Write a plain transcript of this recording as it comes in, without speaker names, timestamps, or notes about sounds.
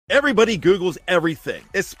Everybody Googles everything,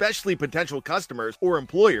 especially potential customers or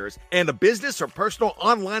employers, and a business or personal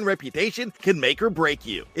online reputation can make or break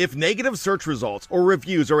you. If negative search results or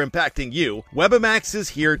reviews are impacting you, Webamax is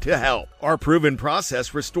here to help. Our proven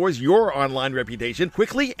process restores your online reputation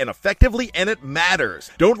quickly and effectively, and it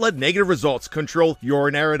matters. Don't let negative results control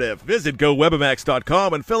your narrative. Visit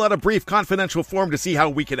GoWebamax.com and fill out a brief confidential form to see how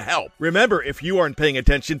we can help. Remember, if you aren't paying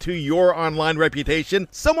attention to your online reputation,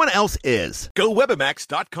 someone else is.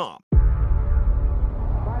 GoWebamax.com.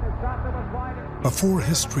 Before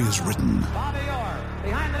history is written,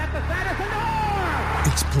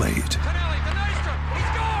 it's played.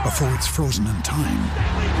 Before it's frozen in time,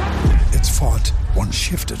 it's fought one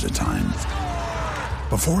shift at a time.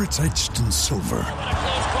 Before it's etched in silver,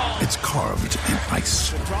 it's carved in ice.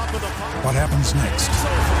 What happens next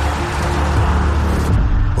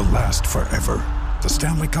will last forever. The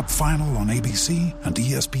Stanley Cup Final on ABC and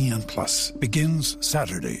ESPN Plus begins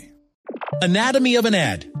Saturday. Anatomy of an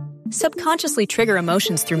ad. Subconsciously trigger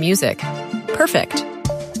emotions through music. Perfect.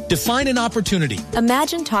 Define an opportunity.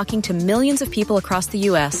 Imagine talking to millions of people across the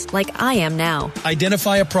U.S. like I am now.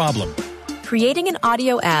 Identify a problem. Creating an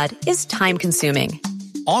audio ad is time-consuming.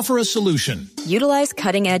 Offer a solution. Utilize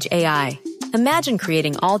cutting-edge AI. Imagine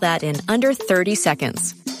creating all that in under 30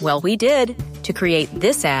 seconds. Well, we did to create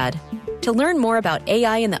this ad. To learn more about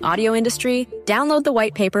AI in the audio industry, download the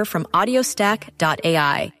white paper from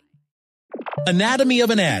audiostack.ai. Anatomy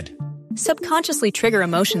of an ad. Subconsciously trigger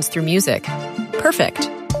emotions through music. Perfect.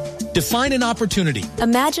 Define an opportunity.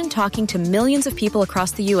 Imagine talking to millions of people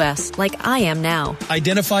across the U.S. like I am now.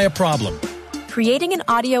 Identify a problem. Creating an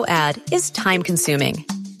audio ad is time-consuming.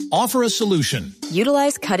 Offer a solution.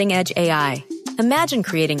 Utilize cutting-edge AI. Imagine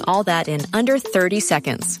creating all that in under 30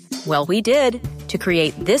 seconds. Well, we did to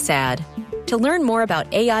create this ad. To learn more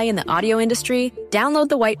about AI in the audio industry, download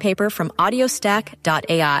the white paper from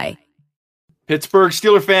audiostack.ai. Pittsburgh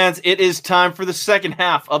Steelers fans, it is time for the second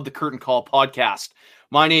half of the Curtain Call podcast.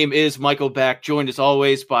 My name is Michael Beck, joined as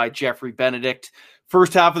always by Jeffrey Benedict.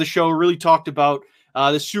 First half of the show really talked about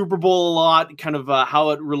the Super Bowl a lot, kind of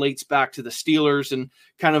how it relates back to the Steelers and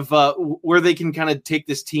kind of where they can kind of take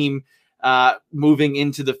this team moving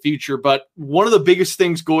into the future. But one of the biggest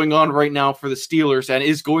things going on right now for the Steelers and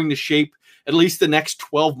is going to shape at least the next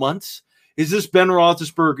 12 months is this Ben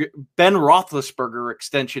Roethlisberger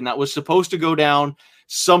extension that was supposed to go down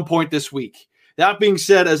some point this week. That being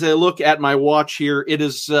said, as I look at my watch here, it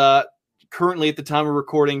is currently at the time of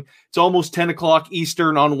recording, it's almost 10 o'clock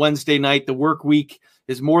Eastern on Wednesday night. The work week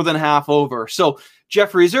is more than half over. So,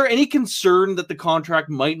 Jeffrey, is there any concern that the contract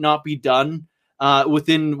might not be done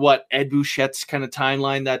within what Ed Bouchette's kind of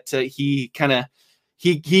timeline that he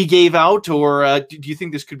gave out, or do you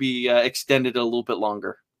think this could be extended a little bit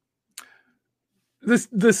longer?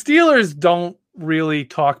 The Steelers don't really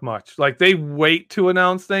talk much. Like, they wait to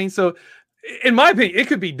announce things. So, in my opinion, it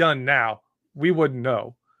could be done now. We wouldn't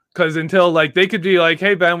know. Because until, like, they could be like,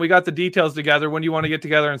 hey, Ben, we got the details together. When do you want to get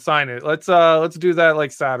together and sign it? Let's do that,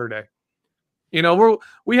 like, Saturday. You know,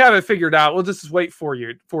 we have it figured out. We'll just wait 4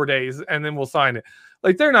 days, and then we'll sign it.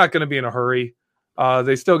 Like, they're not going to be in a hurry.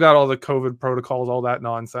 They still got all the COVID protocols, all that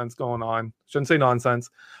nonsense going on. Shouldn't say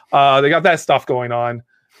nonsense. They got that stuff going on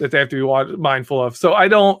that they have to be mindful of. So I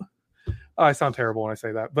sound terrible when I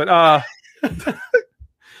say that. But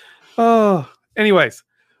anyways,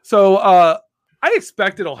 so I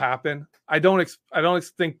expect it'll happen. I don't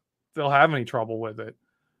think they'll have any trouble with it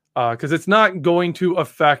because it's not going to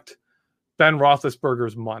affect Ben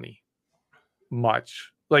Roethlisberger's money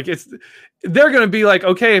much. Like, they're going to be like,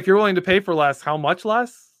 okay, if you're willing to pay for less, how much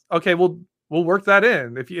less? Okay, we'll work that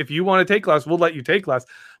in. If you want to take less, we'll let you take less.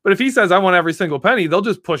 But if he says I want every single penny, they'll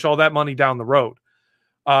just push all that money down the road.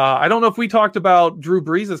 I don't know if we talked about Drew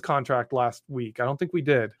Brees' contract last week. I don't think we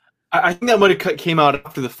did. I think that might have came out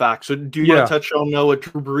after the fact. So do you want to touch on what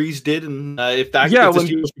Drew Brees did and if the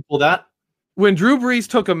Steelers pull that? When Drew Brees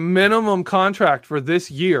took a minimum contract for this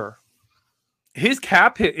year, his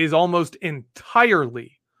cap hit is almost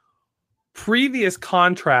entirely previous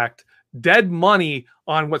contract dead money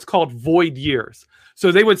on what's called void years.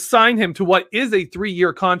 So they would sign him to what is a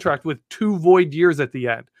 3-year contract with 2 void years at the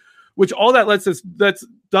end, which all that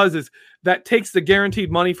does is that takes the guaranteed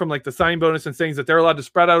money from like the signing bonus and things that they're allowed to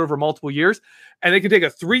spread out over multiple years. And they can take a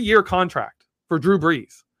 3-year contract for Drew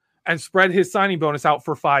Brees and spread his signing bonus out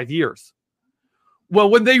for 5 years. Well,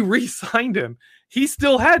 when they re-signed him, he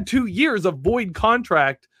still had 2 years of void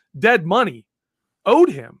contract dead money owed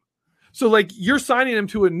him. So like you're signing him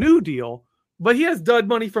to a new deal, but he has dead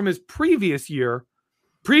money from his previous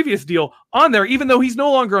deal on there, even though he's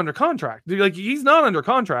no longer under contract. Like he's not under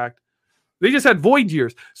contract. They just had void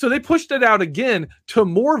years. So they pushed it out again to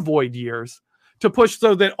more void years to push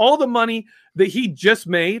so that all the money that he just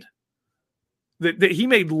made, that he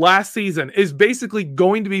made last season, is basically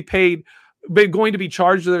going to be paid, going to be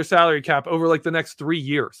charged to their salary cap over like the next 3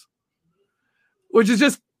 years. Which is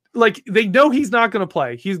just like, they know he's not going to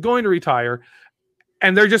play. He's going to retire.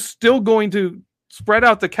 And they're just still going to spread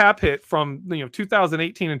out the cap hit from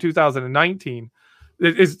 2018 and 2019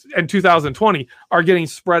 and 2020 are getting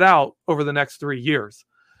spread out over the next 3 years.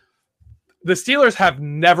 The Steelers have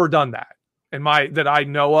never done that that I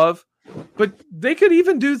know of, but they could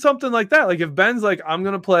even do something like that. Like if Ben's like, I'm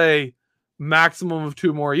going to play maximum of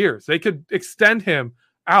 2 more years, they could extend him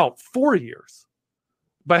out 4 years,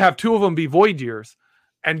 but have 2 of them be void years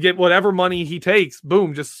and get whatever money he takes.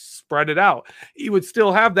 Boom, just spread it out. He would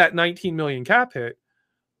still have that 19 million cap hit.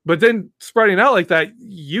 But then spreading out like that,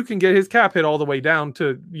 you can get his cap hit all the way down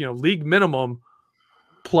to, league minimum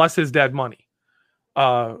plus his dead money.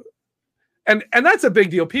 And that's a big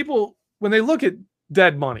deal. People, when they look at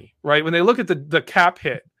dead money, right? When they look at the cap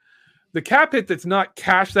hit that's not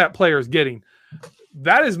cash that player is getting,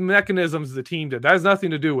 that is mechanisms the team did. That has nothing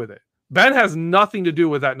to do with it. Ben has nothing to do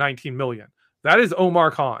with that 19 million. That is Omar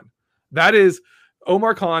Khan. That is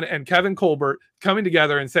Omar Khan and Kevin Colbert coming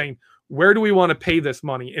together and saying, where do we want to pay this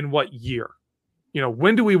money in what year?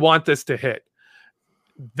 When do we want this to hit?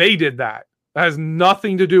 They did that. That has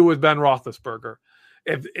nothing to do with Ben Roethlisberger.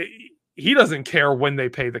 If he doesn't care when they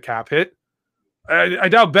pay the cap hit. I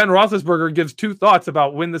doubt Ben Roethlisberger gives 2 thoughts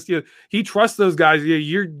about when this year. He trusts those guys.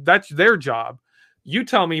 That's their job. You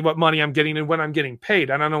tell me what money I'm getting and when I'm getting paid,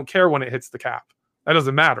 and I don't care when it hits the cap. That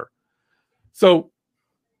doesn't matter. So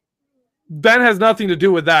Ben has nothing to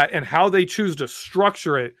do with that, and how they choose to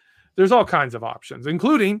structure it. There's all kinds of options,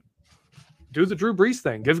 including do the Drew Brees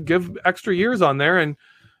thing, give extra years on there and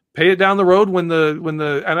pay it down the road when the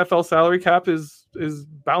NFL salary cap is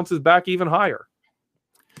bounces back even higher.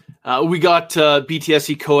 We got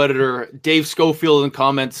BTSC co-editor Dave Schofield in the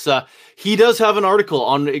comments. He does have an article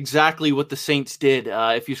on exactly what the Saints did.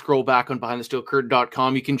 If you scroll back on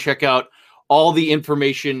BehindTheSteelCurtain.com, you can check out all the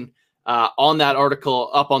information on that article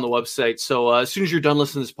up on the website. So as soon as you're done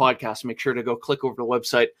listening to this podcast, make sure to go click over to the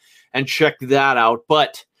website and check that out.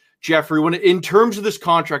 But Jeffrey, in terms of this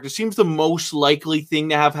contract, it seems the most likely thing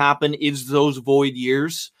to have happen is those void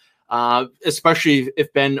years, especially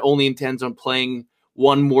if Ben only intends on playing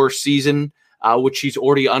one more season, which he's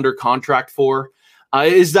already under contract for.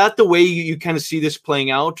 Is that the way you kind of see this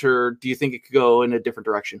playing out, or do you think it could go in a different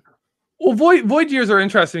direction? Well, void years are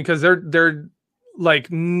interesting because they're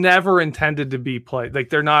like never intended to be played. Like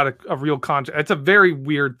they're not a real contract. It's a very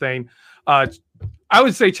weird thing. I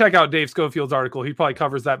would say check out Dave Schofield's article. He probably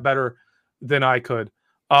covers that better than I could.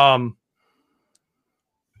 But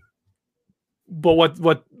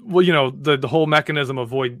the whole mechanism of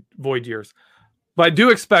void years. But I do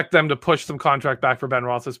expect them to push some contract back for Ben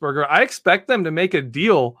Roethlisberger. I expect them to make a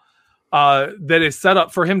deal that is set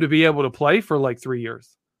up for him to be able to play for like 3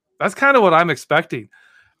 years. That's kind of what I'm expecting.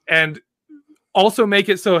 And also make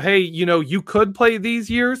it so, hey, you could play these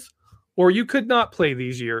years or you could not play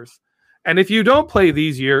these years. And if you don't play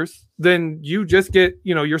these years, then you just get,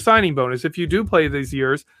 your signing bonus. If you do play these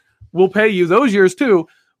years, we'll pay you those years too,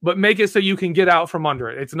 but make it so you can get out from under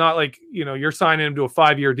it. It's not like, you're signing him to a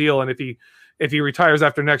 5-year deal. And if he retires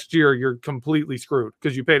after next year, you're completely screwed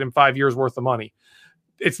because you paid him 5 years worth of money.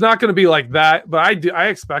 It's not going to be like that, but I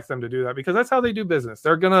expect them to do that because that's how they do business.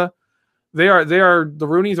 The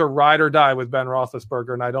Rooneys are ride or die with Ben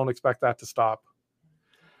Roethlisberger, and I don't expect that to stop.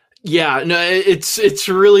 Yeah, no, it's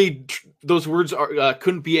really, those words are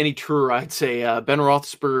couldn't be any truer. I'd say Ben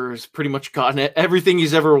Roethlisberger has pretty much gotten everything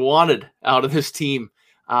he's ever wanted out of this team,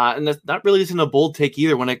 and that really isn't a bold take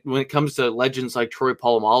either. When it comes to legends like Troy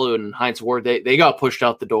Polamalu and Hines Ward, they got pushed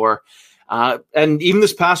out the door, and even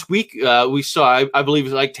this past week we saw, I believe it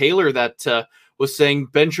was like Taylor that was saying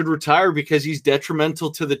Ben should retire because he's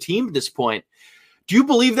detrimental to the team at this point. Do you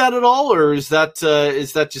believe that at all, or is that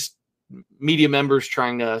just media members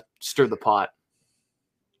trying to stir the pot?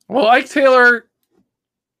 Well, Ike Taylor,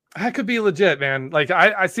 that could be legit, man. Like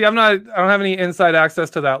I see, I don't have any inside access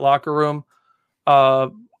to that locker room.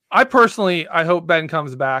 I personally hope Ben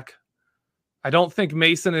comes back. I don't think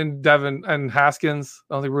Mason and Devin and Haskins,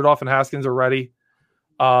 I don't think Rudolph and Haskins are ready.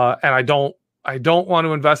 And I don't want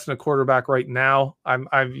to invest in a quarterback right now.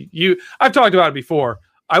 I've talked about it before.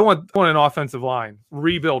 I want an offensive line.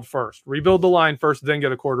 Rebuild the line first, then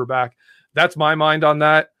get a quarterback. That's my mind on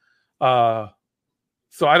that.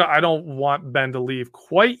 So I don't want Ben to leave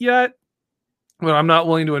quite yet, but I'm not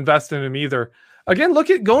willing to invest in him either. Again, look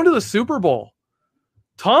at going to the Super Bowl.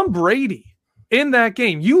 Tom Brady in that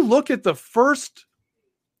game. You look at the first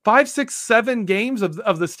 5, 6, 7 games of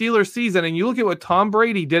the Steelers season, and you look at what Tom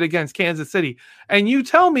Brady did against Kansas City, and you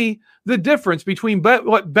tell me the difference between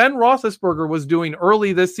what Ben Roethlisberger was doing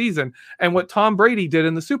early this season and what Tom Brady did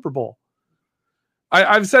in the Super Bowl.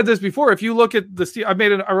 I've said this before. If you look at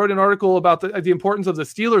I wrote an article about the importance of the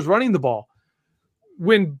Steelers running the ball.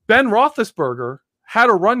 When Ben Roethlisberger had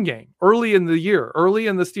a run game early in the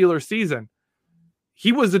Steelers season,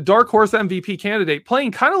 he was a dark horse MVP candidate,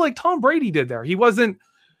 playing kind of like Tom Brady did there. He wasn't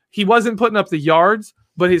putting up the yards,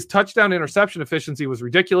 but his touchdown interception efficiency was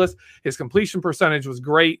ridiculous. His completion percentage was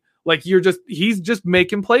great. Like he's just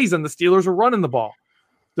making plays, and the Steelers were running the ball.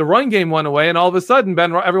 The run game went away, and all of a sudden,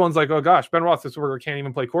 everyone's like, "Oh gosh, Ben Roethlisberger can't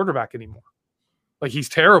even play quarterback anymore. Like, he's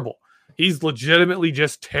terrible. He's legitimately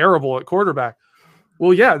just terrible at quarterback."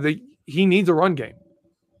 Well, yeah, he needs a run game.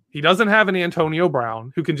 He doesn't have an Antonio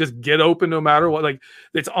Brown who can just get open no matter what. Like,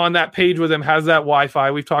 it's on that page with him, has that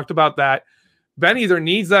Wi-Fi. We've talked about that. Ben either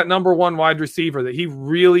needs that number one wide receiver that he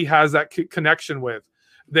really has that connection with,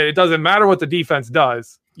 that it doesn't matter what the defense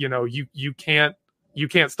does. You know, you can't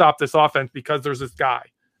stop this offense because there's this guy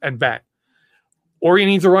and Ben, or he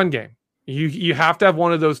needs a run game. You have to have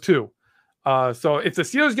one of those two. So if the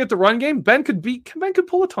Steelers get the run game, Ben could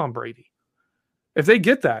pull a Tom Brady if they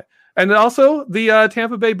get that. And also the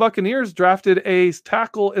Tampa Bay Buccaneers drafted a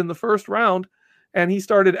tackle in the first round, and he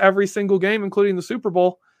started every single game, including the Super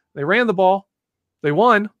Bowl. They ran the ball. They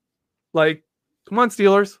won. Like, come on,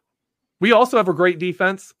 Steelers. We also have a great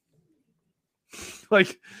defense.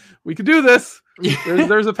 Like, we could do this.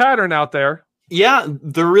 There's a pattern out there. Yeah,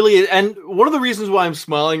 there really is. And one of the reasons why I'm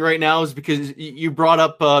smiling right now is because you brought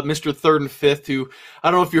up Mr. Third and Fifth, who,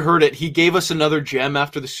 I don't know if you heard it, he gave us another gem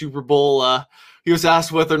after the Super Bowl. He was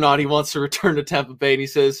asked whether or not he wants to return to Tampa Bay, and he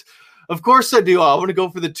says, "Of course I do. I want to go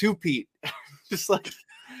for the two-peat." Just like,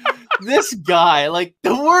 this guy, like,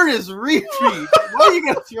 the word is repeat. Why are you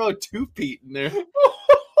going to throw a two-peat in there?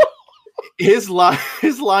 His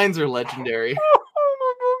lines are legendary.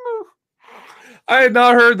 I had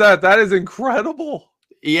not heard that. That is incredible.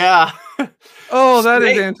 Yeah. Oh, that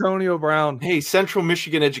is Antonio Brown. Hey, Central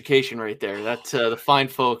Michigan education right there. That's the fine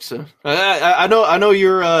folks. I know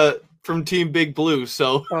you're from Team Big Blue,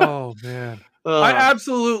 so. Oh man, I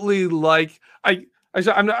absolutely I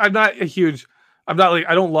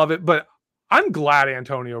don't love it, but I'm glad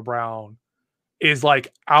Antonio Brown is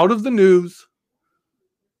like out of the news.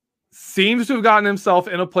 Seems to have gotten himself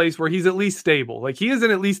in a place where he's at least stable. Like, he is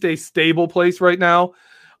in at least a stable place right now.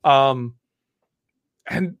 And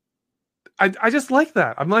I just like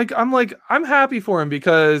that. I'm happy for him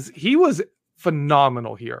because he was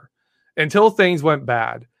phenomenal here until things went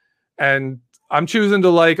bad. And I'm choosing to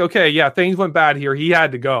okay, yeah, things went bad here. He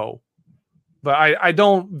had to go. But I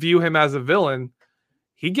don't view him as a villain.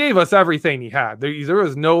 He gave us everything he had. There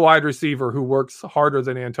was no wide receiver who works harder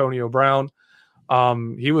than Antonio Brown.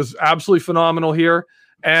 He was absolutely phenomenal here,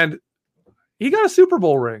 and he got a Super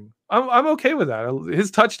Bowl ring. I'm okay with that.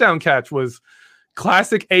 His touchdown catch was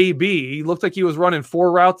classic AB. He looked like he was running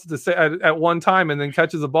 4 routes at one time, and then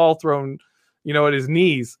catches a ball thrown, at his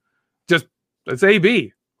knees. It's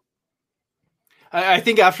AB. I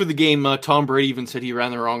think after the game, Tom Brady even said he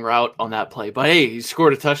ran the wrong route on that play, but hey, he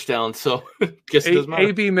scored a touchdown, so guess it doesn't matter.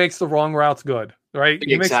 AB makes the wrong routes good, right?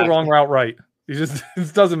 He makes the wrong route right.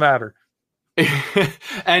 It doesn't matter.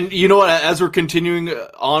 And you know what? As we're continuing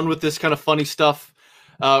on with this kind of funny stuff,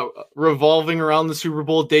 revolving around the Super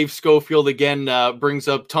Bowl, Dave Schofield again brings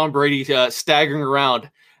up Tom Brady staggering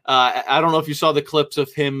around. I don't know if you saw the clips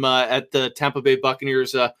of him at the Tampa Bay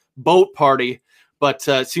Buccaneers boat party, but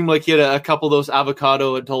it seemed like he had a couple of those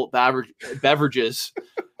avocado adult beverages.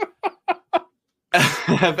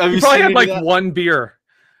 have you probably seen had one beer.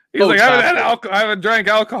 He's I haven't drank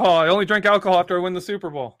alcohol. I only drank alcohol after I win the Super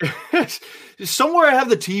Bowl. Somewhere I have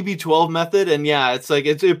the TB12 method, and yeah, it's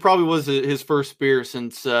it probably was his first beer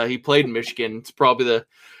since he played in Michigan. It's probably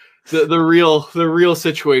the real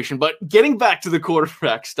situation. But getting back to the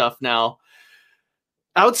quarterback stuff now,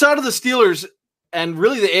 outside of the Steelers and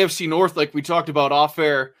really the AFC North, like we talked about off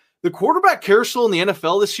air, the quarterback carousel in the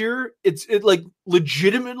NFL this year, it's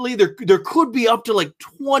legitimately there could be up to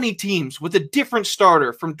 20 teams with a different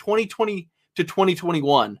starter from 2020 to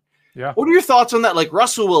 2021. Yeah. What are your thoughts on that? Like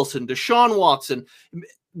Russell Wilson, Deshaun Watson,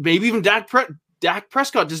 maybe even Dak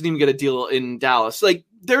Prescott doesn't even get a deal in Dallas.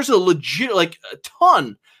 There's a legit a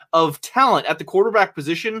ton of talent at the quarterback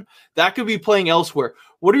position that could be playing elsewhere.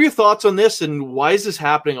 What are your thoughts on this, and why is this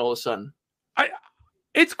happening all of a sudden?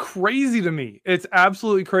 It's crazy to me. It's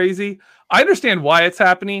absolutely crazy. I understand why it's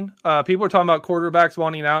happening. People are talking about quarterbacks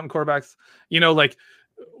wanting out and quarterbacks, like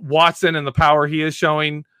Watson and the power he is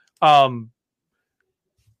showing.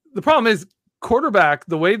 the problem is quarterback,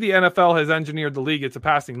 the way the NFL has engineered the league, it's a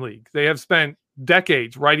passing league. They have spent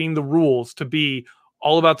decades writing the rules to be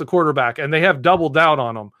all about the quarterback, and they have doubled down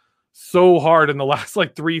on them so hard in the last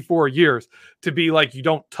like 3-4 years to be like, you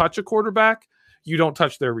don't touch a quarterback, you don't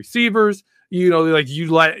touch their receivers, like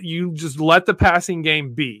you just let the passing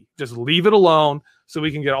game be, just leave it alone so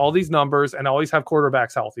we can get all these numbers and always have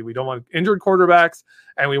quarterbacks healthy. We don't want injured quarterbacks,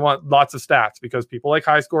 and we want lots of stats because people like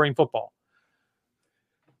high scoring football.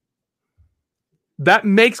 That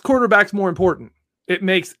makes quarterbacks more important. It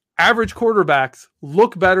makes average quarterbacks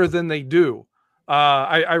look better than they do.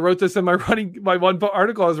 I wrote this in my one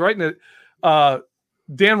article I was writing it.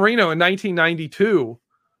 Dan Marino in 1992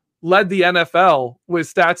 led the NFL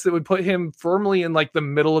with stats that would put him firmly in like the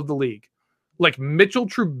middle of the league, like Mitchell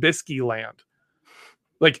Trubisky land.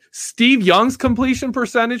 Like Steve Young's completion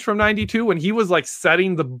percentage from 92, when he was like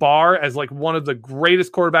setting the bar as like one of the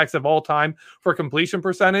greatest quarterbacks of all time for completion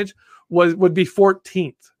percentage, would be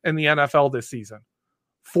 14th in the NFL this season.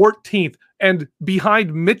 14th, and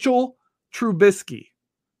behind Mitchell Trubisky,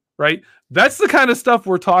 right? That's the kind of stuff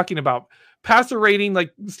we're talking about. Passer rating,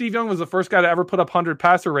 like Steve Young was the first guy to ever put up 100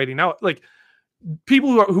 passer rating. Now, like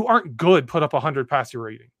people who aren't good put up 100 passer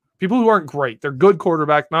rating. People who aren't great, they're good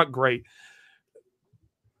quarterback, not great.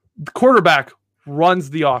 The quarterback runs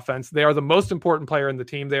the offense. They are the most important player in the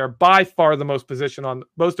team. They are by far the most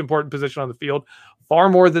important position on the field, far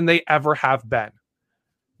more than they ever have been.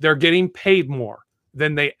 They're getting paid more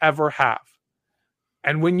than they ever have.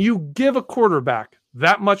 And when you give a quarterback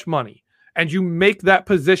that much money and you make that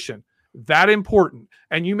position that important,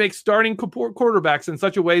 and you make starting quarterbacks in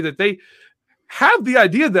such a way that they have the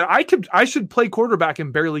idea that I should play quarterback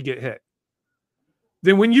and barely get hit,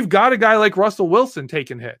 then when you've got a guy like Russell Wilson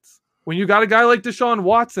taking hits, when you got a guy like Deshaun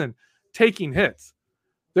Watson taking hits,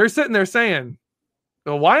 they're sitting there saying,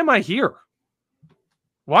 well, why am I here?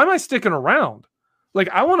 Why am I sticking around? Like,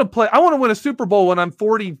 I want to win a Super Bowl when I'm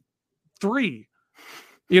 43.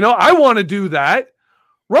 I want to do that.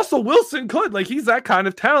 Russell Wilson could. Like, he's that kind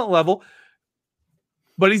of talent level.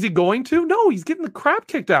 But is he going to? No, he's getting the crap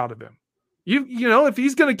kicked out of him. If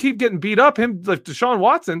he's going to keep getting beat up, him like Deshaun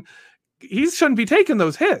Watson, he shouldn't be taking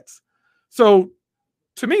those hits. So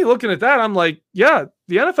to me, looking at that, I'm like, yeah,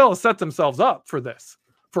 the NFL has set themselves up for this,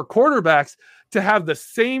 for quarterbacks to have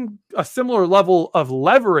a similar level of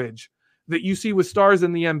leverage that you see with stars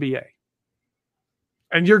in the NBA.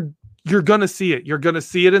 And you're going to see it. You're going to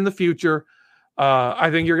see it in the future. I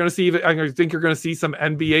think you're going to see some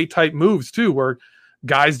NBA type moves too, where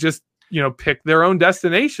guys just, pick their own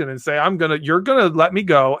destination and say, you're going to let me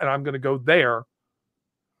go and I'm going to go there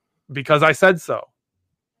because I said so.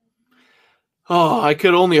 Oh, I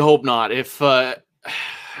could only hope not. If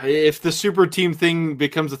the super team thing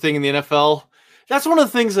becomes a thing in the NFL, that's one of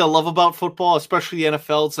the things I love about football, especially the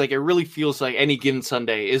NFL. It's like, it really feels like any given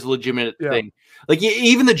Sunday is a legitimate thing. Like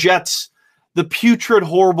even the Jets, the putrid,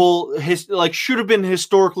 horrible, should have been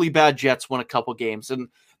historically bad Jets won a couple games, and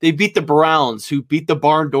they beat the Browns, who beat the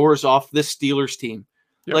barn doors off this Steelers team.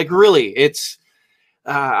 Yep. Like, really, it's.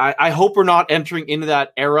 I hope we're not entering into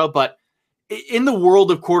that era, but in the world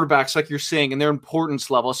of quarterbacks, like you're saying, and their importance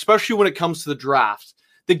level, especially when it comes to the draft,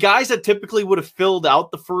 the guys that typically would have filled out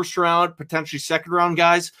the first round, potentially second round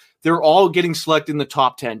guys, they're all getting selected in the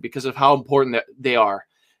top 10 because of how important they are.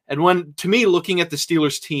 And when, to me, looking at the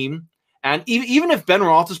Steelers team, and even if Ben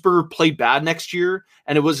Roethlisberger played bad next year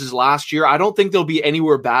and it was his last year, I don't think they'll be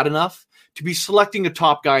anywhere bad enough to be selecting a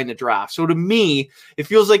top guy in the draft. So to me, it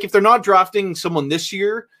feels like if they're not drafting someone this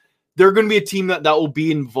year, they're going to be a team that will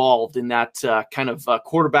be involved in that kind of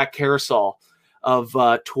quarterback carousel of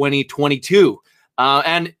 2022.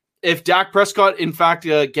 And if Dak Prescott, in fact,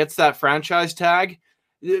 gets that franchise tag,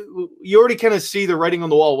 you already kind of see the writing on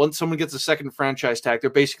the wall. Once someone gets a second franchise tag, they're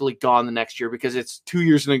basically gone the next year because it's 2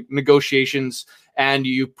 years of negotiations, and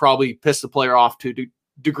you probably piss the player off to a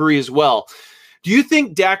degree as well. Do you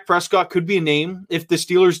think Dak Prescott could be a name if the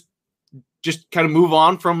Steelers just kind of move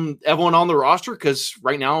on from everyone on the roster? Because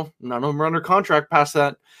right now, none of them are under contract past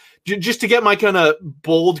that. Just to get my kind of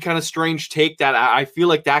bold, kind of strange take that I feel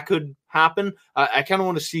like that could happen. I kind of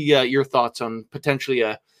want to see your thoughts on potentially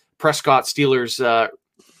a Prescott Steelers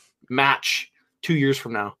match 2 years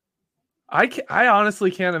from now. I honestly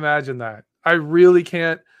can't imagine that. I really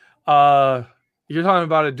can't. You're talking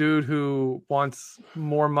about a dude who wants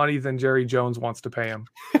more money than Jerry Jones wants to pay him.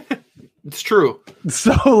 It's true.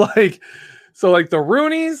 So like the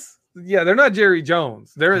Rooneys, yeah, they're not Jerry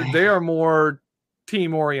Jones. They are more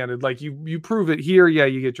team oriented. Like you prove it here, yeah,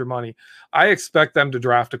 you get your money. I expect them to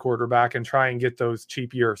draft a quarterback and try and get those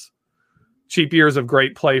cheap years of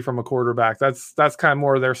great play from a quarterback. That's kind of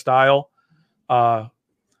more their style.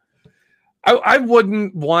 I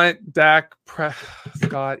wouldn't want Dak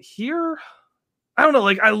Prescott here. I don't know.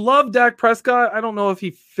 Like, I love Dak Prescott. I don't know if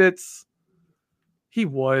he fits. He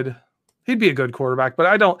would. He'd be a good quarterback, but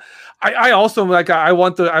I don't. I also I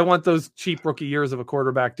want those cheap rookie years of a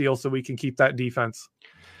quarterback deal so we can keep that defense.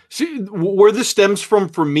 See, where this stems from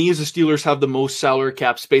for me is the Steelers have the most salary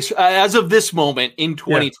cap space as of this moment in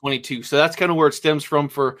 2022. Yeah. So that's kind of where it stems from.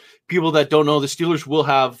 For people that don't know, the Steelers will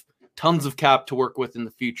have tons of cap to work with in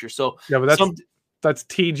the future. So yeah, but that's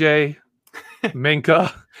TJ,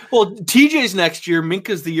 Minka. Well, TJ's next year,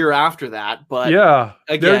 Minka's the year after that. But yeah,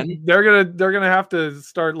 again, they're gonna have to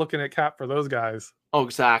start looking at cap for those guys. Oh,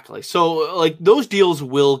 exactly. So like those deals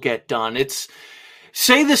will get done. It's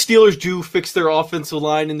say the Steelers do fix their offensive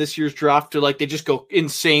line in this year's draft to like they just go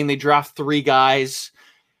insane. They draft 3 guys.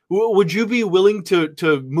 Would you be willing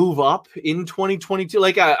to move up in 2022?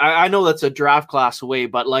 Like I know that's a draft class away,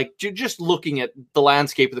 but like just looking at the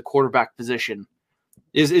landscape of the quarterback position,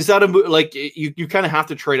 is that like you kind of have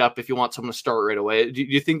to trade up if you want someone to start right away? Do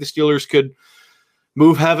you think the Steelers could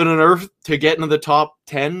move heaven and earth to get into the top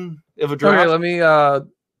 10 of a draft? Okay,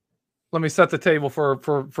 let me set the table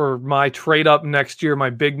for my trade up next year. My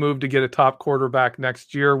big move to get a top quarterback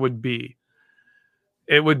next year would be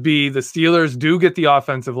the Steelers do get the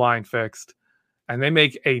offensive line fixed and they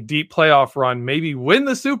make a deep playoff run, maybe win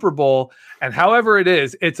the Super Bowl. And however it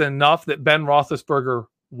is, it's enough that Ben Roethlisberger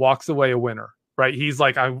walks away a winner, right? He's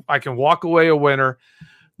like, I can walk away a winner.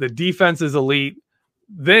 The defense is elite.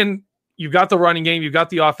 Then you got the running game, you got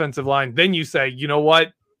the offensive line. Then you say, you know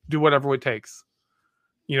what? Do whatever it takes.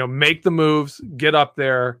 You know, make the moves, get up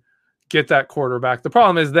there, get that quarterback. The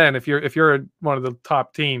problem is then if you're one of the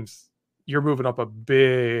top teams, you're moving up a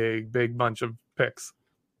big bunch of picks.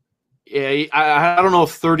 Yeah, I don't know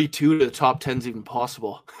if 32 to the top 10 is even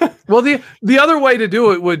possible. Well, the other way to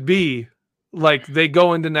do it would be like they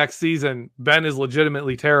go into next season, Ben is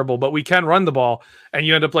legitimately terrible, but we can run the ball, and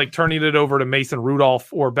you end up like turning it over to Mason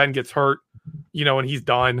Rudolph, or Ben gets hurt, you know, and he's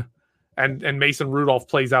done, and Mason Rudolph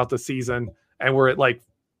plays out the season, and we're at like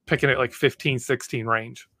picking at like 15-16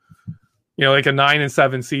 range, you know, like a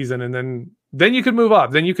 9-7 season, and then you could move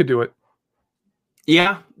up, then you could do it.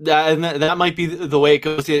 Yeah, that might be the way it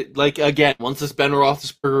goes. Like again, once this Ben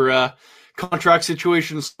Roethlisberger contract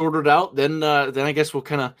situation is sorted out, then I guess we'll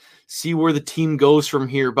kind of see where the team goes from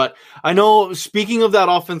here. But I know, speaking of that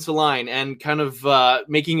offensive line and kind of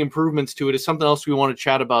making improvements to it, is something else we want to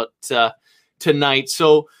chat about tonight.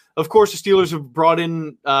 So, of course, the Steelers have brought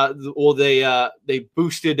in, they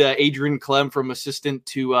boosted Adrian Clem from assistant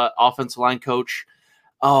to offensive line coach.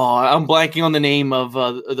 Oh, I'm blanking on the name of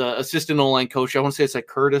the assistant O-line coach. I want to say it's like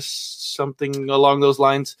Curtis, something along those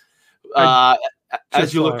lines.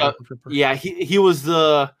 As you look up, yeah, he was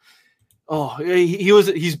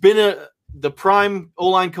he's been the prime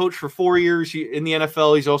O-line coach for 4 years in the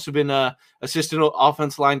NFL. He's also been a assistant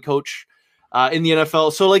offense line coach in the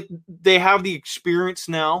NFL. So like they have the experience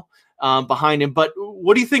now behind him. But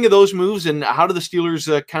what do you think of those moves, and how do the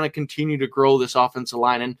Steelers kind of continue to grow this offensive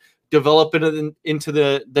line and develop it into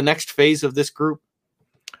the next phase of this group?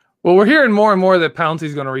 Well, we're hearing more and more that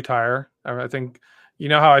Pouncey's going to retire. I think you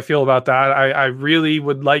know how I feel about that. I really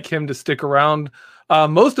would like him to stick around,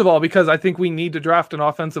 most of all because I think we need to draft an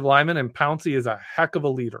offensive lineman, and Pouncey is a heck of a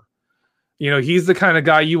leader. You know, he's the kind of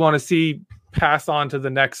guy you want to see pass on to the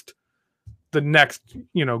next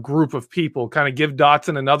group of people. Kind of give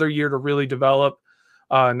Dotson another year to really develop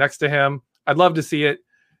next to him. I'd love to see it.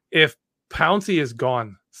 If Pouncey is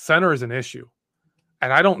gone, center is an issue.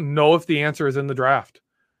 And I don't know if the answer is in the draft.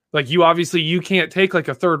 Like you can't take like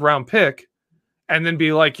a 3rd round pick and then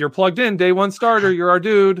be like, you're plugged in, day 1 starter, you're our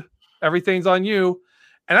dude, everything's on you.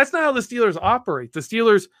 And that's not how the Steelers operate. The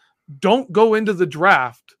Steelers don't go into the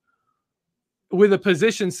draft with a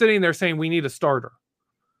position sitting there saying we need a starter.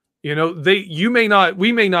 You know,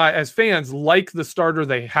 we may not as fans like the starter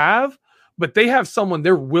they have, but they have someone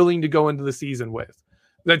they're willing to go into the season with.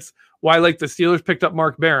 That's why, like, the Steelers picked up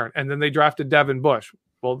Mark Barron, and then they drafted Devin Bush.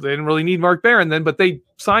 Well, they didn't really need Mark Barron then, but they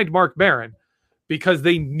signed Mark Barron because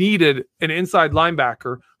they needed an inside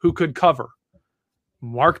linebacker who could cover.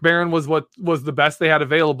 Mark Barron was the best they had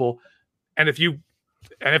available. And if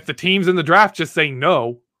the teams in the draft just say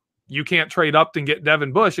no, you can't trade up and get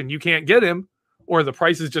Devin Bush, and you can't get him, or the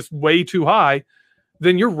price is just way too high,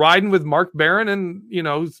 then you're riding with Mark Barron and, you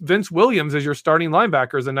know, Vince Williams as your starting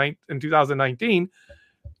linebackers in 2019.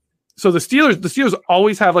 So the Steelers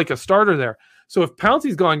always have like a starter there. So if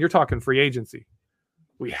Pouncey's gone, you're talking free agency.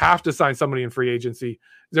 We have to sign somebody in free agency.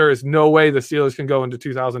 There is no way the Steelers can go into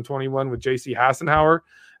 2021 with J.C. Hassenauer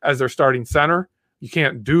as their starting center. You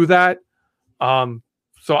can't do that.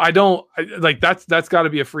 So that's got to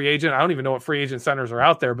be a free agent. I don't even know what free agent centers are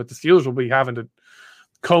out there, but the Steelers will be having to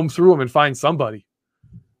comb through them and find somebody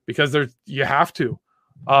because you have to.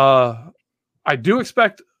 I do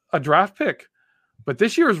expect a draft pick, but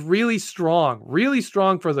this year is really strong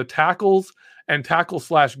for the tackles and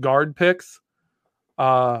tackle/guard picks.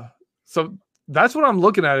 So that's what I'm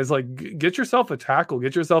looking at is like, get yourself a tackle,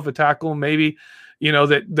 maybe,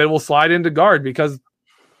 that will slide into guard because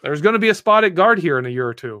there's going to be a spot at guard here in a year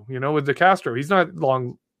or two, with DeCastro. He's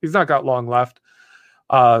not got long left.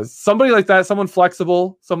 Somebody like that, someone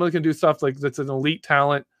flexible, someone that can do stuff like that's an elite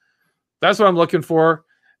talent. That's what I'm looking for,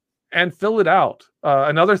 and fill it out.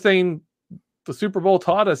 Another thing the Super Bowl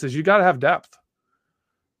taught us is you got to have depth.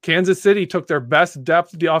 Kansas City took their best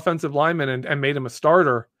depth, the offensive lineman, and made him a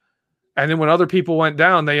starter. And then when other people went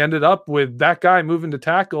down, they ended up with that guy moving to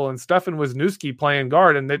tackle and Stefan Wisniewski playing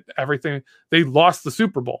guard, and they lost the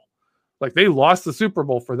Super Bowl. Like, they lost the Super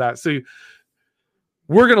Bowl for that. So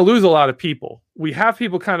we're going to lose a lot of people. We have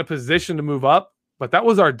people kind of positioned to move up, but that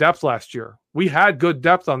was our depth last year. We had good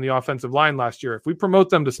depth on the offensive line last year. If we promote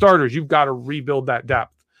them to starters, you've got to rebuild that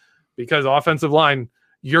depth because offensive line,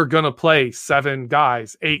 you're going to play 7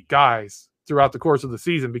 guys, 8 guys throughout the course of the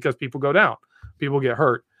season because people go down, people get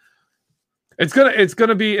hurt. It's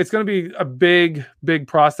gonna be a big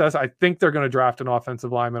process. I think they're gonna draft an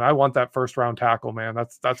offensive lineman. I want that first round tackle, man.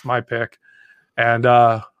 That's my pick, and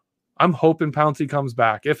I'm hoping Pouncey comes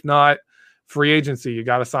back. If not, free agency. You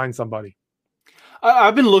got to sign somebody.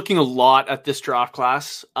 I've been looking a lot at this draft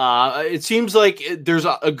class. It seems like there's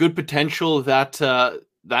a good potential that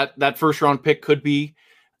that first round pick could be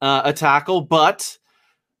a tackle, but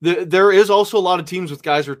there is also a lot of teams with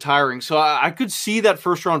guys retiring. So I could see that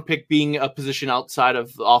first round pick being a position outside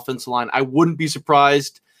of the offensive line. I wouldn't be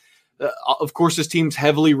surprised. Of course, this team's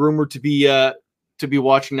heavily rumored to be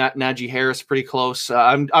watching Najee Harris pretty close.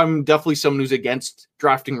 I'm definitely someone who's against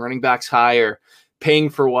drafting running backs high or paying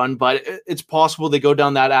for one, but it's possible they go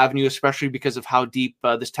down that avenue, especially because of how deep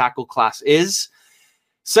this tackle class is.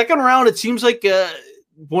 Second round, it seems like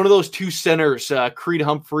one of those 2 centers, Creed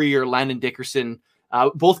Humphrey or Landon Dickerson,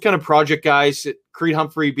 both kind of project guys. Creed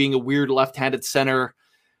Humphrey being a weird left-handed center.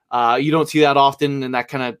 You don't see that often, and that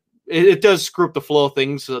kind of it does screw up the flow of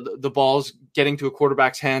things. The ball's getting to a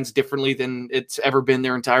quarterback's hands differently than it's ever been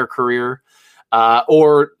their entire career.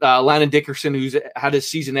 Or Landon Dickerson, who's had his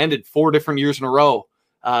season ended 4 different years in a row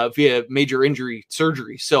via major injury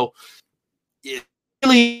surgery. So it's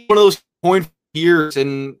really one of those point years,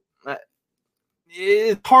 and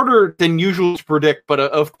it's harder than usual to predict. But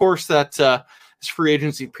of course, that this free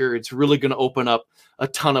agency period is really going to open up a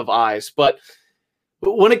ton of eyes. But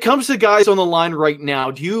when it comes to guys on the line right now,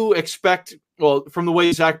 do you expect, well, from the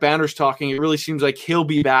way Zach Banner's talking, it really seems like he'll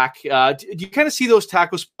be back. Do you kind of see those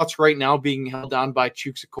tackle spots right now being held down by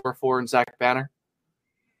Chuks Okorafor and Zach Banner?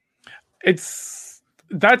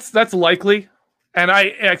 That's likely. And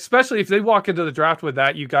especially if they walk into the draft with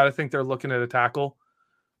that, you got to think they're looking at a tackle,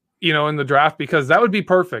 in the draft, because that would be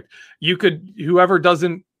perfect. Whoever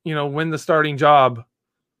doesn't, win the starting job,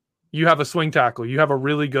 you have a swing tackle. You have a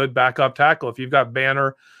really good backup tackle. If you've got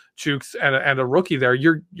Banner, Chuks, and a rookie there,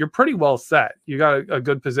 you're pretty well set. You got a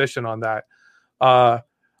good position on that.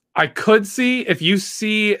 I could see, if you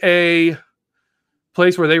see a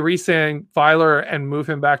place where they re-sign Filer and move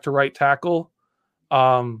him back to right tackle,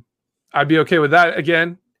 I'd be okay with that.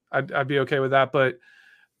 Again, I'd be okay with that, but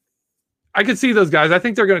I could see those guys. I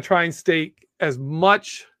think they're going to try and stake as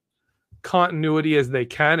much continuity as they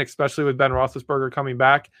can, especially with Ben Roethlisberger coming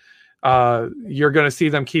back. You're going to see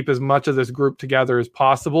them keep as much of this group together as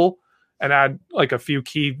possible and add like a few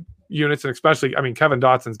key units, and especially, Kevin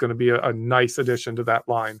Dotson's going to be a nice addition to that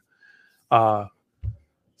line.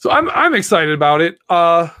 So I'm excited about it.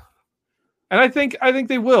 And I think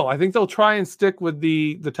they will. I think they'll try and stick with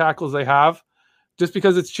the tackles they have, just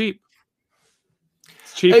because it's cheap.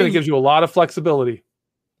 It's cheap and it gives you a lot of flexibility.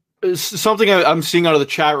 Something I'm seeing out of the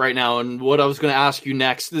chat right now, and what I was going to ask you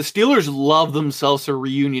next. The Steelers love themselves a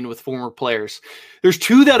reunion with former players. There's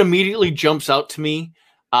 2 that immediately jumps out to me.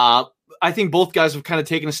 I think both guys have kind of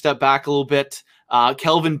taken a step back a little bit.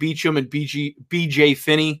 Kelvin Beachum and BJ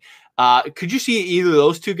Finney. Could you see either of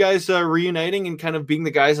those 2 guys reuniting and kind of being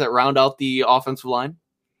the guys that round out the offensive line?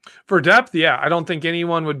 For depth, yeah. I don't think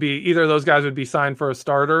anyone would be, either of those guys would be signed for a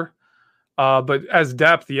starter. But as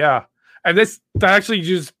depth, yeah. And that actually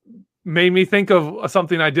just made me think of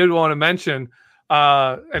something I did want to mention.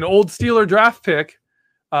 An old Steeler draft pick,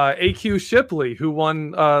 A.Q. Shipley, who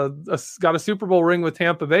got a Super Bowl ring with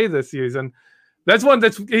Tampa Bay this season. That's one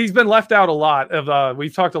he's been left out a lot of.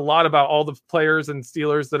 We've talked a lot about all the players and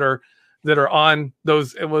Steelers that are on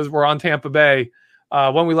those. We're on Tampa Bay.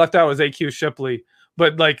 When we left out, it was AQ Shipley.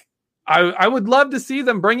 But like, I would love to see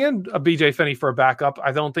them bring in a BJ Finney for a backup.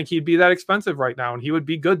 I don't think he'd be that expensive right now, and he would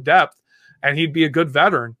be good depth, and he'd be a good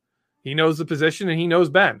veteran. He knows the position, and he knows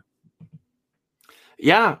Ben.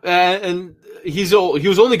 Yeah, and he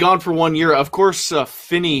was only gone for 1 year. Of course,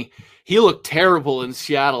 Finney, he looked terrible in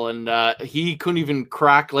Seattle, and he couldn't even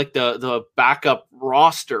crack like the backup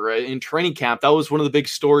roster in training camp. That was one of the big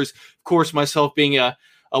stories. Of course, myself being a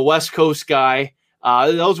West Coast guy,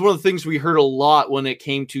 that was one of the things we heard a lot when it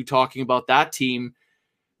came to talking about that team.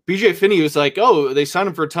 BJ Finney was like, oh, they signed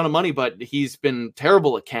him for a ton of money, but he's been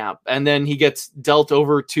terrible at camp. And then he gets dealt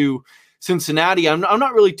over to Cincinnati. I'm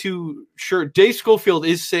not really too sure. Dave Schofield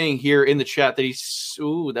is saying here in the chat that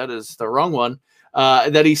that is the wrong one,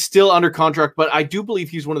 that he's still under contract, but I do believe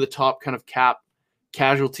he's one of the top kind of cap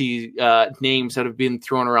casualty names that have been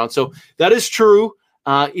thrown around. So that is true.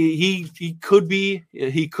 He could be,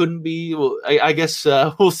 he couldn't be. Well, I guess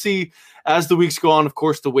we'll see as the weeks go on. Of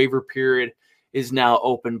course, the waiver period is now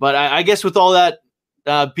open, but I guess with all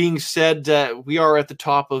that being said, we are at the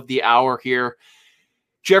top of the hour here.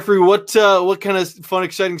 Jeffrey, what kind of fun,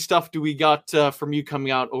 exciting stuff do we got from you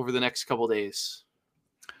coming out over the next couple of days?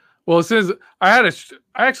 Well, as soon as I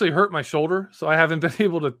actually hurt my shoulder, so I haven't been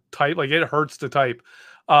able to type. Like, it hurts to type,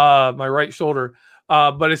 my right shoulder.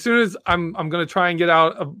 But as soon as I'm going to try and get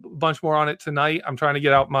out a bunch more on it tonight. I'm trying to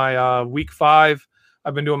get out my week 5.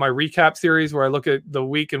 I've been doing my recap series where I look at the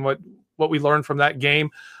week and what we learned from that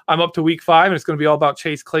game. I'm up to week 5, and it's going to be all about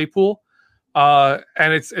Chase Claypool.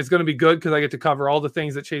 And it's going to be good because I get to cover all the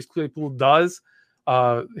things that Chase Claypool does,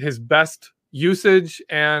 his best usage,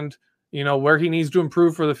 and where he needs to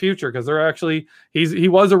improve for the future. Because he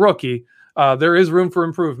was a rookie. There is room for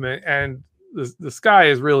improvement, and the sky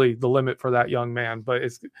is really the limit for that young man. But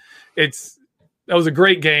that was a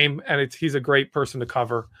great game, and he's a great person to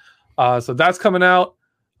cover. So that's coming out.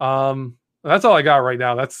 That's all I got right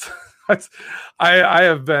now.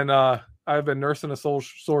 I've been nursing a sore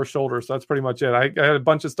shoulder, so that's pretty much it. I had a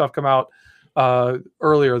bunch of stuff come out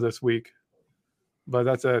earlier this week, but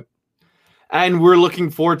that's it. And we're looking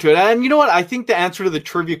forward to it. And you know what? I think the answer to the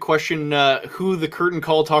trivia question, who the curtain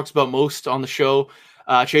call talks about most on the show,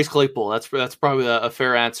 Chase Claypool. That's probably a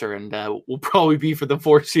fair answer, and will probably be for the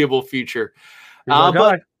foreseeable future.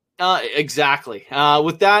 Exactly.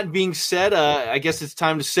 With that being said, I guess it's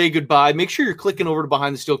time to say goodbye. Make sure you're clicking over to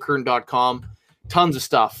BehindTheSteelCurtain.com. Tons of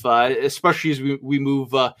stuff, especially as we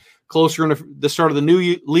move closer into the start of the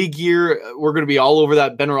new league year. We're going to be all over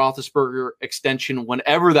that Ben Roethlisberger extension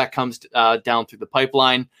whenever that comes down through the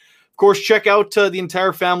pipeline. Of course, check out the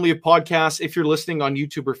entire family of podcasts. If you're listening on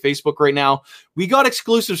YouTube or Facebook right now, we got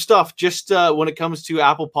exclusive stuff just when it comes to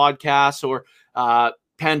Apple Podcasts or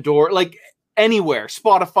Pandora, like anywhere,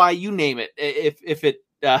 Spotify, you name it. If it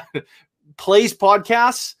plays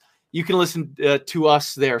podcasts, you can listen to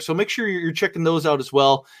us there. So make sure you're checking those out as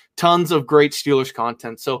well. Tons of great Steelers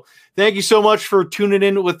content. So thank you so much for tuning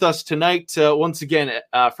in with us tonight. Once again,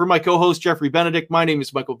 for my co-host, Jeffrey Benedict, my name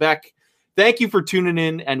is Michael Beck. Thank you for tuning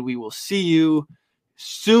in, and we will see you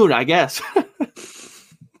soon, I guess.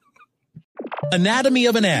 Anatomy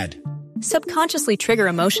of an ad. Subconsciously trigger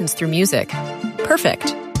emotions through music.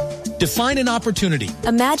 Perfect. Define an opportunity.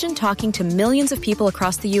 Imagine talking to millions of people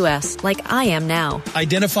across the U.S. like I am now.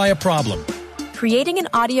 Identify a problem. Creating an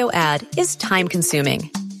audio ad is time-consuming.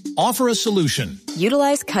 Offer a solution.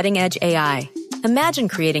 Utilize cutting-edge AI. Imagine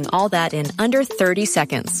creating all that in under 30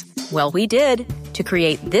 seconds. Well, we did to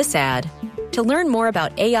create this ad. To learn more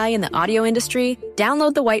about AI in the audio industry,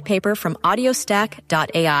 download the white paper from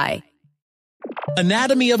audiostack.ai.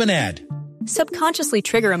 Anatomy of an ad. Subconsciously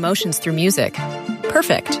trigger emotions through music.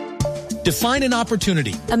 Perfect. Define an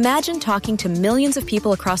opportunity. Imagine talking to millions of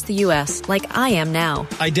people across the U.S. like I am now.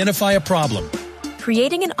 Identify a problem.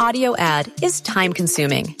 Creating an audio ad is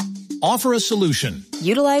time-consuming. Offer a solution.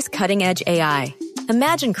 Utilize cutting-edge AI.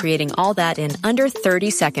 Imagine creating all that in under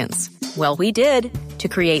 30 seconds. Well, we did to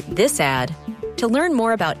create this ad. To learn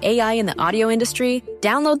more about AI in the audio industry,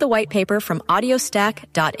 download the white paper from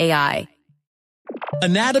audiostack.ai.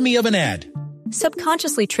 Anatomy of an ad.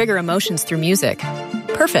 Subconsciously trigger emotions through music.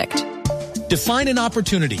 Perfect. Define an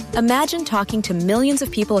opportunity. Imagine talking to millions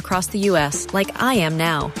of people across the U.S. like I am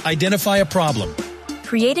now. Identify a problem.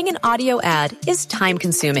 Creating an audio ad is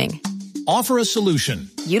time-consuming. Offer a solution.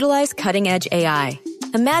 Utilize cutting-edge AI.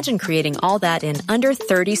 Imagine creating all that in under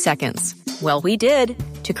 30 seconds. Well, we did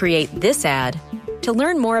to create this ad. To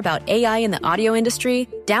learn more about AI in the audio industry,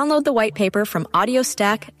 download the white paper from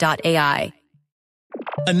audiostack.ai.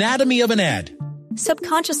 Anatomy of an ad.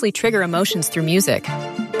 Subconsciously trigger emotions through music.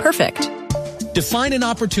 Perfect. Define an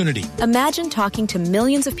opportunity. Imagine talking to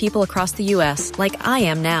millions of people across the U.S. like I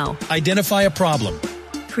am now. Identify a problem.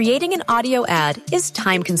 Creating an audio ad is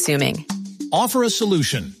time-consuming. Offer a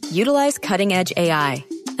solution. Utilize cutting-edge AI.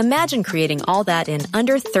 Imagine creating all that in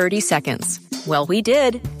under 30 seconds. Well, we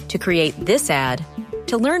did to create this ad.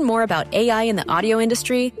 To learn more about AI in the audio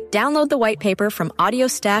industry, download the white paper from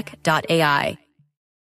audiostack.ai.